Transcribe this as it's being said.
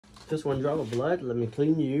Just 1 drop of blood. Let me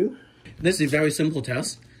clean you. This is a very simple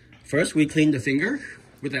test. First, we clean the finger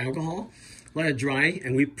with the alcohol, let it dry,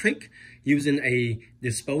 and we prick using a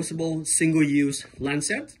disposable single-use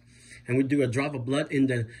lancet. And we do a drop of blood in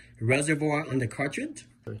the reservoir on the cartridge.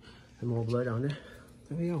 And more blood on it.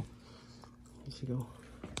 There we go. Let's go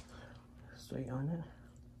straight on it.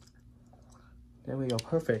 There we go,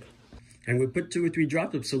 perfect. And we put 2 or 3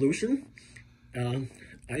 drops of solution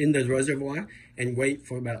in the reservoir and wait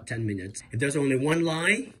for about 10 minutes. If there's only 1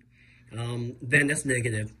 line, then that's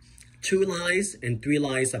negative. 2 lines and 3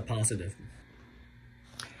 lines are positive.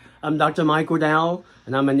 I'm Dr. Michael Dow,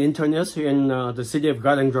 and I'm an internist here in the city of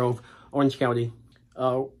Garden Grove, Orange County.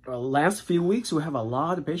 Last few weeks, we have a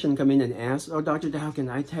lot of patients come in and ask, "Oh, Dr. Dow, can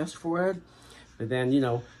I test for it?" But then, you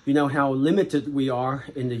know how limited we are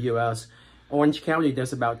in the U.S. Orange County,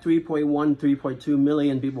 there's about 3.1, 3.2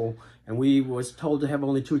 million people, and we was told to have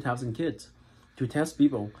only 2,000 kits to test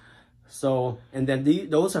people. So, and then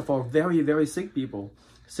those are for very, very sick people,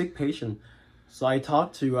 sick patients. So I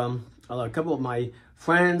talked to a couple of my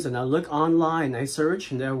friends, and I look online, I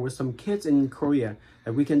search, and there were some kits in Korea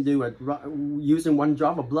that we can do it using 1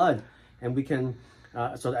 drop of blood, and we can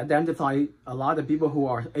identify a lot of people who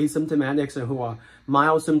are asymptomatics and who are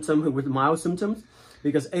with mild symptoms,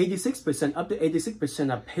 because 86%, up to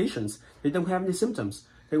 86% of patients, they don't have any symptoms.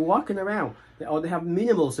 They're walking around, or they have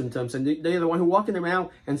minimal symptoms, and they're the one who walking around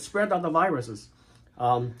and spread out the viruses.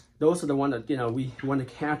 Those are the ones that we want to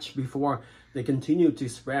catch before they continue to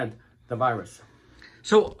spread the virus.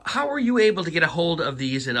 So how are you able to get a hold of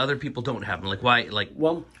these and other people don't have them? Like why?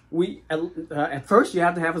 Well, we at first you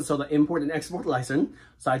have to have a sort of import and export license.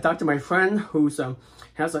 So I talked to my friend who's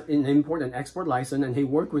has an import and export license, and he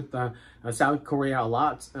worked with South Korea a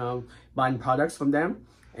lot, buying products from them.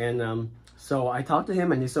 And so I talked to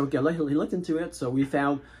him, and he said, okay, he looked into it. So we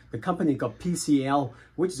found the company called PCL,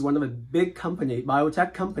 which is one of the big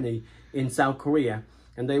biotech company in South Korea,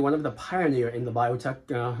 and they're one of the pioneer in the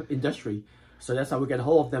biotech industry. So that's how we get a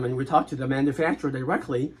hold of them, and we talk to the manufacturer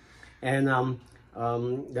directly, and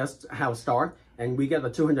that's how it starts. And we get the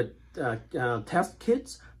 200 test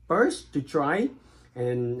kits first to try,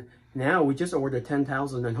 and now we just ordered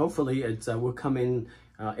 10,000, and hopefully it will come in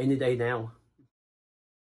any day now.